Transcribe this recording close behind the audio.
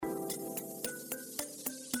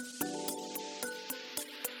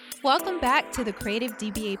Welcome back to the Creative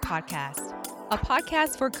DBA Podcast, a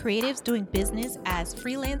podcast for creatives doing business as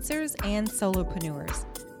freelancers and solopreneurs.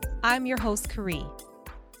 I'm your host, Karee.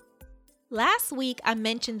 Last week, I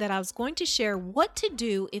mentioned that I was going to share what to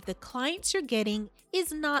do if the clients you're getting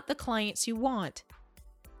is not the clients you want.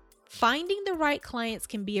 Finding the right clients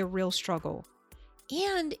can be a real struggle,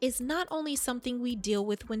 and is not only something we deal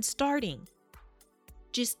with when starting.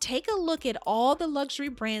 Just take a look at all the luxury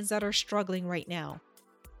brands that are struggling right now.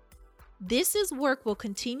 This is work we'll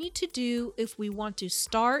continue to do if we want to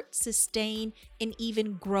start, sustain, and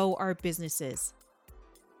even grow our businesses.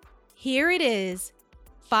 Here it is,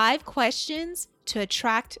 5 questions to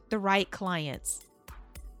attract the right clients.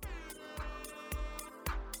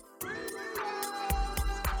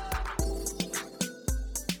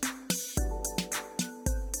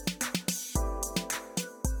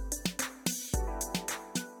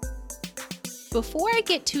 Before I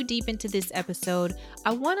get too deep into this episode,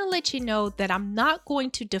 I want to let you know that I'm not going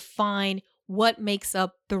to define what makes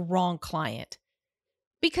up the wrong client,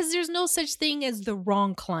 because there's no such thing as the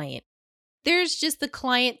wrong client. There's just the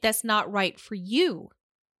client that's not right for you.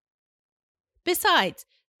 Besides,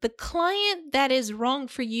 the client that is wrong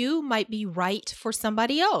for you might be right for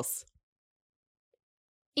somebody else.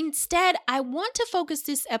 Instead, I want to focus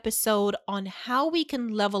this episode on how we can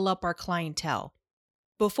level up our clientele.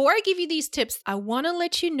 Before I give you these tips, I want to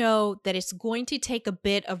let you know that it's going to take a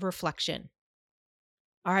bit of reflection.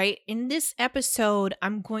 All right, in this episode,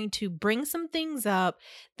 I'm going to bring some things up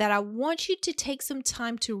that I want you to take some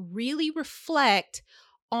time to really reflect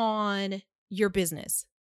on your business.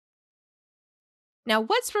 Now,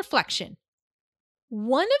 what's reflection?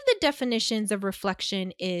 One of the definitions of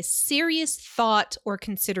reflection is serious thought or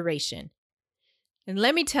consideration. And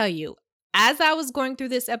let me tell you, as I was going through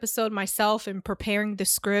this episode myself and preparing the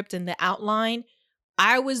script and the outline,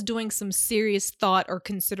 I was doing some serious thought or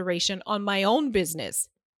consideration on my own business.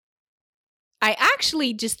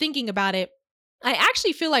 Just thinking about it, I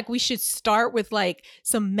actually feel like we should start with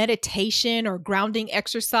some meditation or grounding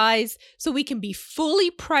exercise so we can be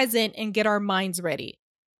fully present and get our minds ready.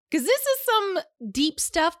 Because this is some deep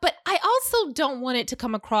stuff, but I also don't want it to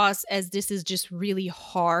come across as this is just really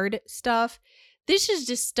hard stuff. This is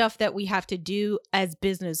just stuff that we have to do as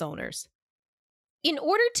business owners. In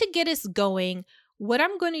order to get us going, what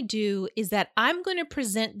I'm going to do is that I'm going to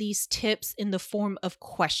present these tips in the form of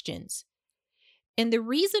questions. And the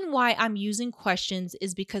reason why I'm using questions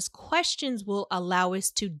is because questions will allow us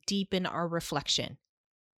to deepen our reflection.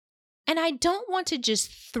 And I don't want to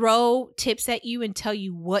just throw tips at you and tell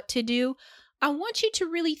you what to do. I want you to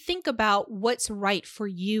really think about what's right for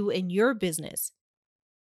you and your business.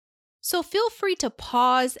 So feel free to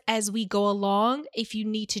pause as we go along if you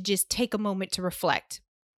need to just take a moment to reflect.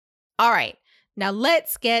 All right, now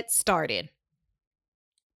let's get started.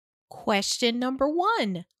 Question number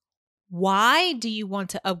 1. Why do you want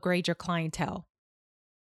to upgrade your clientele?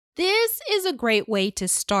 This is a great way to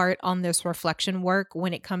start on this reflection work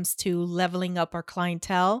when it comes to leveling up our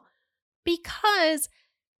clientele, because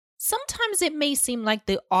sometimes it may seem like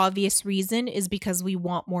the obvious reason is because we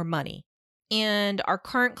want more money. And our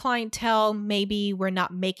current clientele, maybe we're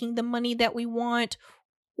not making the money that we want,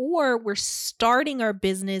 or we're starting our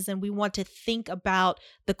business and we want to think about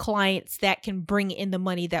the clients that can bring in the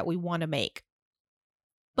money that we want to make.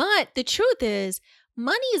 But the truth is,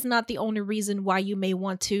 money is not the only reason why you may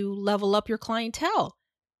want to level up your clientele.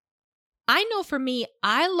 I know for me,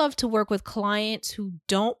 I love to work with clients who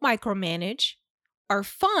don't micromanage, are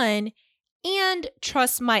fun, and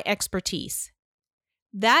trust my expertise.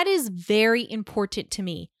 That is very important to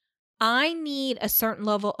me. I need a certain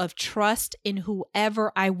level of trust in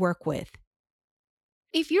whoever I work with.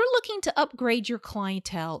 If you're looking to upgrade your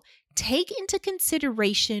clientele, take into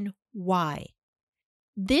consideration why.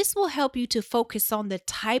 This will help you to focus on the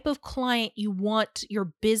type of client you want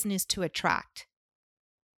your business to attract.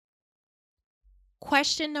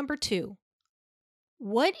 Question number 2.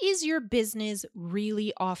 What is your business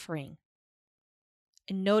really offering?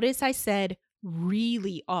 And notice I said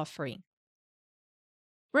really offering.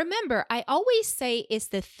 Remember, I always say it's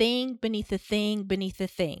the thing beneath the thing beneath the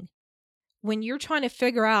thing. When you're trying to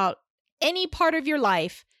figure out any part of your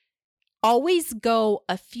life, always go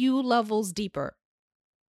a few levels deeper.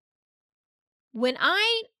 When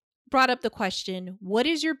I brought up the question, what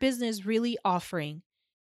is your business really offering?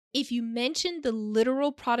 If you mentioned the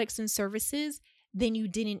literal products and services, then you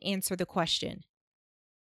didn't answer the question.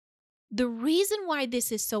 The reason why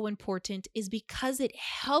this is so important is because it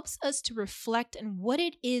helps us to reflect on what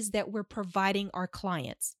it is that we're providing our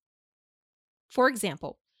clients. For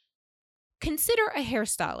example, consider a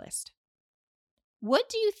hairstylist. What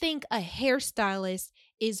do you think a hairstylist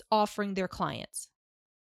is offering their clients.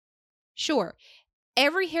 Sure,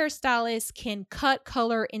 every hairstylist can cut,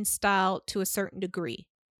 color, and style to a certain degree,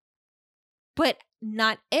 but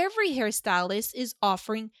not every hairstylist is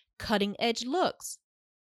offering cutting edge looks.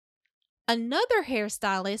 Another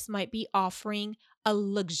hairstylist might be offering a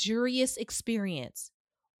luxurious experience.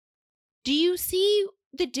 Do you see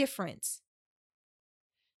the difference?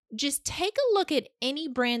 Just take a look at any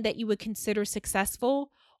brand that you would consider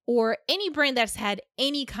successful or any brand that's had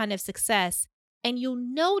any kind of success, and you'll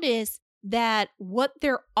notice that what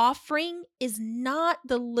they're offering is not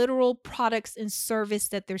the literal products and service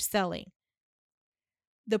that they're selling.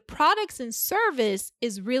 The products and service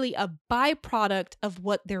is really a byproduct of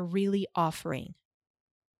what they're really offering.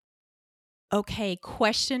 Okay,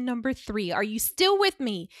 question number 3. Are you still with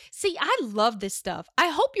me? See, I love this stuff. I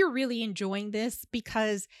hope you're really enjoying this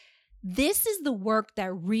because this is the work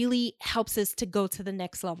that really helps us to go to the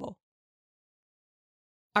next level.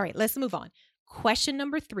 All right, let's move on. Question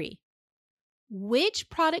number 3. Which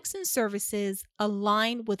products and services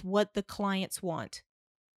align with what the clients want?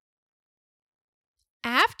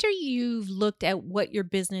 After you've looked at what your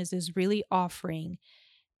business is really offering,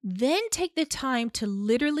 then take the time to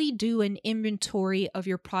literally do an inventory of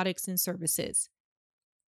your products and services.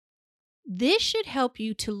 This should help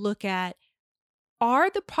you to look at, are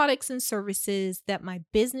the products and services that my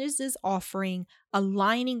business is offering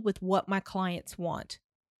aligning with what my clients want?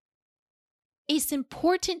 It's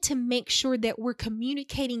important to make sure that we're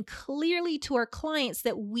communicating clearly to our clients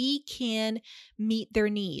that we can meet their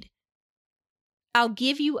need. I'll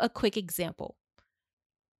give you a quick example.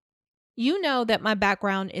 You know that my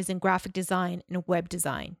background is in graphic design and web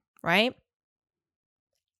design, right?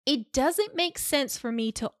 It doesn't make sense for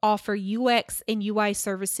me to offer UX and UI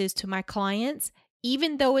services to my clients,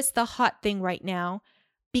 even though it's the hot thing right now,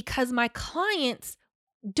 because my clients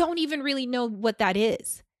don't even really know what that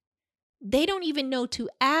is. They don't even know to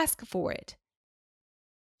ask for it.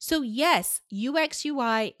 So yes, UX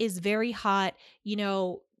UI is very hot.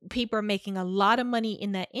 People are making a lot of money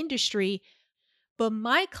in that industry, but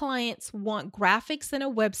my clients want graphics and a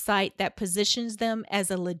website that positions them as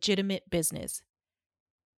a legitimate business.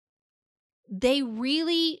 They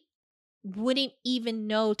really wouldn't even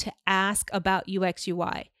know to ask about UX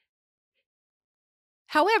UI.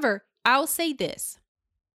 However, I'll say this.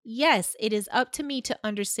 Yes, it is up to me to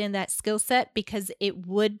understand that skill set because it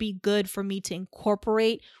would be good for me to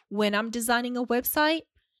incorporate when I'm designing a website.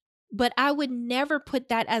 But I would never put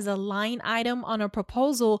that as a line item on a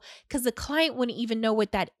proposal because the client wouldn't even know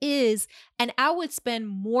what that is. And I would spend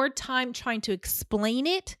more time trying to explain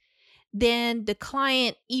it than the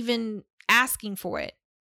client even asking for it.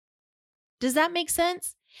 Does that make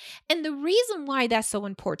sense? And the reason why that's so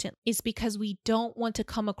important is because we don't want to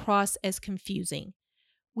come across as confusing.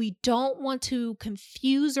 We don't want to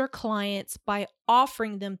confuse our clients by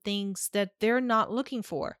offering them things that they're not looking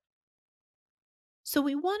for. So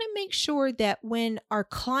we want to make sure that when our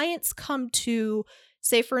clients come to,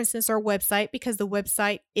 say, for instance, our website, because the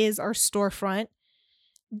website is our storefront,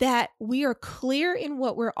 that we are clear in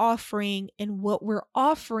what we're offering and what we're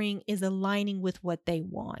offering is aligning with what they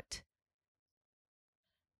want.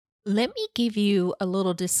 Let me give you a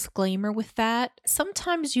little disclaimer with that.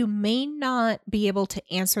 Sometimes you may not be able to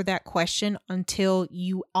answer that question until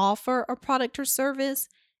you offer a product or service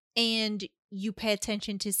and you pay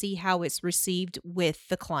attention to see how it's received with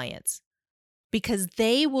the clients, because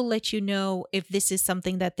they will let you know if this is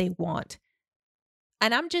something that they want.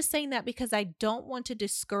 And I'm just saying that because I don't want to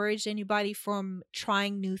discourage anybody from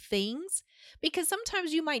trying new things, because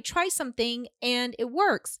sometimes you might try something and it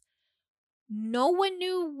works. No one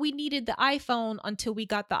knew we needed the iPhone until we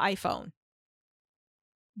got the iPhone.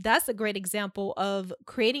 That's a great example of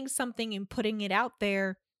creating something and putting it out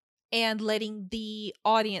there and letting the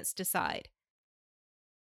audience decide.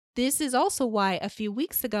 This is also why a few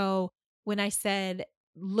weeks ago, when I said,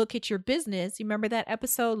 look at your business, you remember that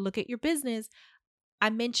episode, Look at Your Business, I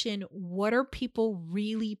mentioned, what are people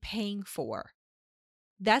really paying for?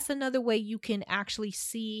 That's another way you can actually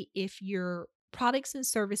see if your products and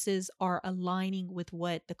services are aligning with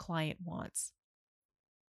what the client wants.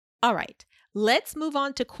 All right, let's move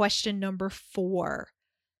on to question number 4.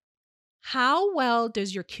 How well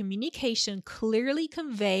does your communication clearly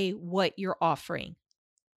convey what you're offering?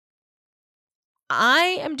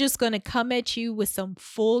 I am just going to come at you with some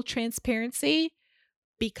full transparency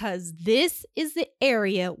because this is the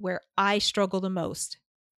area where I struggle the most.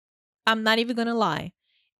 I'm not even going to lie.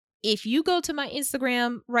 If you go to my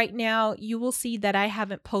Instagram right now, you will see that I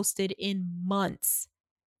haven't posted in months.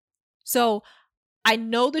 So I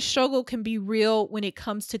know the struggle can be real when it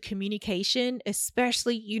comes to communication,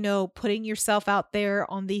 especially, putting yourself out there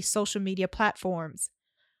on these social media platforms.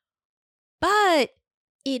 But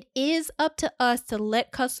it is up to us to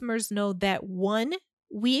let customers know that one,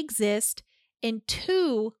 we exist, and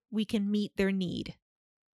two, we can meet their need.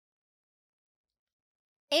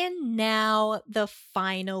 And now the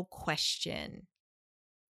final question.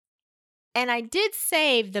 And I did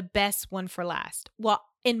save the best one for last. Well,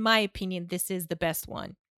 in my opinion, this is the best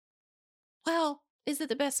one. Well, is it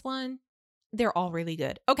the best one? They're all really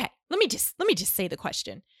good. Okay, let me just say the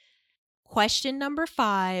question. Question number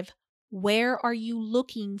 5, where are you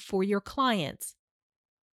looking for your clients?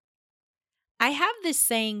 I have this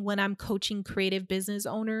saying when I'm coaching creative business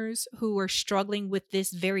owners who are struggling with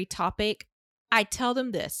this very topic. I tell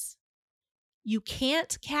them this: you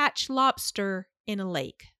can't catch lobster in a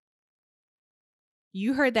lake.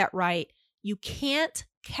 You heard that right. You can't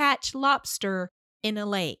catch lobster in a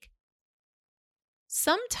lake.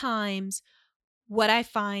 Sometimes what I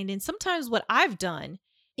find, and sometimes what I've done,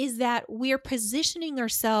 is that we're positioning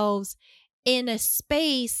ourselves in a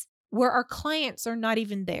space where our clients are not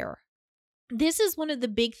even there. This is one of the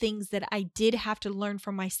big things that I did have to learn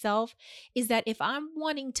for myself, is that if I'm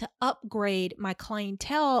wanting to upgrade my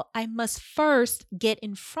clientele, I must first get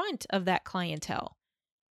in front of that clientele.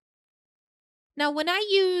 Now, when I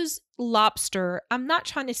use lobster, I'm not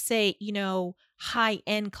trying to say,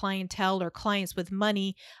 high-end clientele or clients with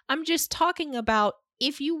money. I'm just talking about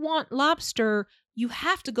if you want lobster, you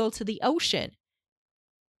have to go to the ocean.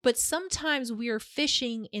 But sometimes we are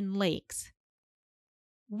fishing in lakes.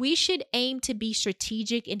 We should aim to be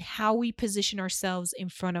strategic in how we position ourselves in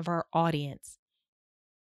front of our audience.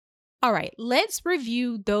 All right, let's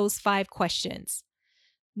review those 5 questions.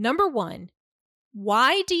 Number 1,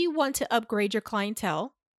 why do you want to upgrade your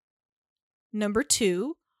clientele? Number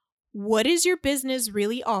 2, what is your business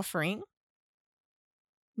really offering?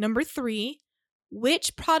 Number 3,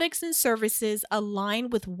 which products and services align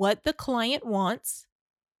with what the client wants?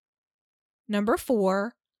 Number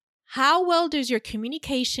 4, how well does your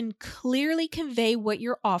communication clearly convey what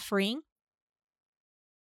you're offering?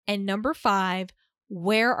 And number 5,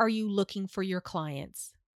 where are you looking for your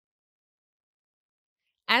clients?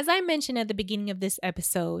 As I mentioned at the beginning of this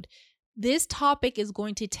episode, this topic is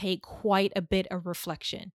going to take quite a bit of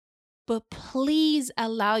reflection. But please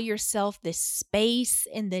allow yourself the space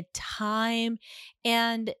and the time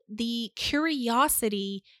and the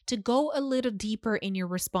curiosity to go a little deeper in your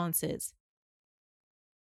responses.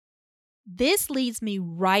 This leads me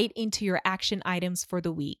right into your action items for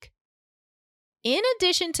the week. In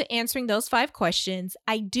addition to answering those 5 questions,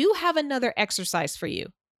 I do have another exercise for you.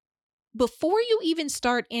 Before you even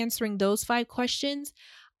start answering those 5 questions,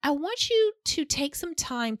 I want you to take some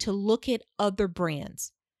time to look at other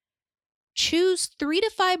brands. Choose 3 to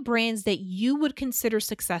 5 brands that you would consider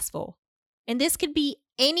successful. And this could be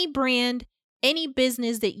any brand, any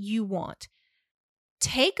business that you want.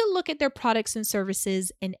 Take a look at their products and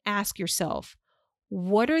services and ask yourself,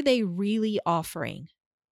 what are they really offering?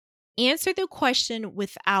 Answer the question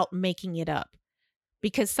without making it up,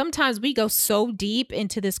 because sometimes we go so deep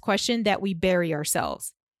into this question that we bury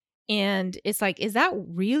ourselves. And it's like, is that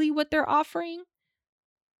really what they're offering?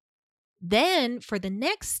 Then for the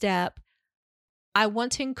next step, I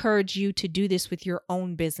want to encourage you to do this with your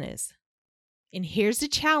own business. And here's the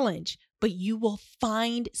challenge, but you will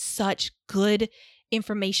find such good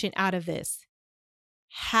information out of this.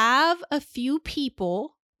 Have a few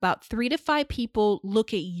people, about 3 to 5 people,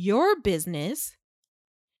 look at your business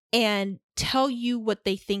and tell you what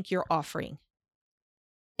they think you're offering.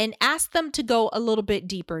 And ask them to go a little bit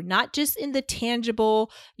deeper, not just in the tangible,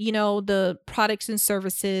 the products and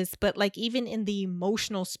services, but like even in the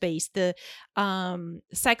emotional space, the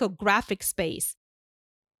psychographic space.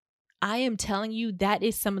 I am telling you, that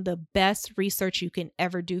is some of the best research you can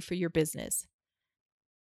ever do for your business.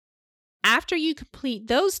 After you complete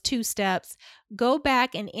those 2 steps, go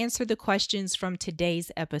back and answer the questions from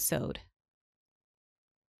today's episode.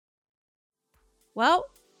 Well,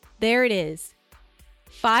 there it is.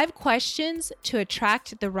 5 questions to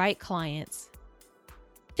attract the right clients.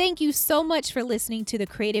 Thank you so much for listening to the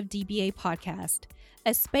Creative DBA podcast,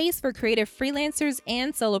 a space for creative freelancers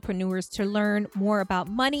and solopreneurs to learn more about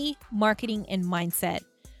money, marketing, and mindset.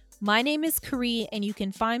 My name is Kari, and you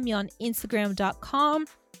can find me on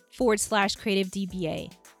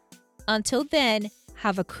Instagram.com/creativedba. Until then,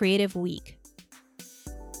 have a creative week.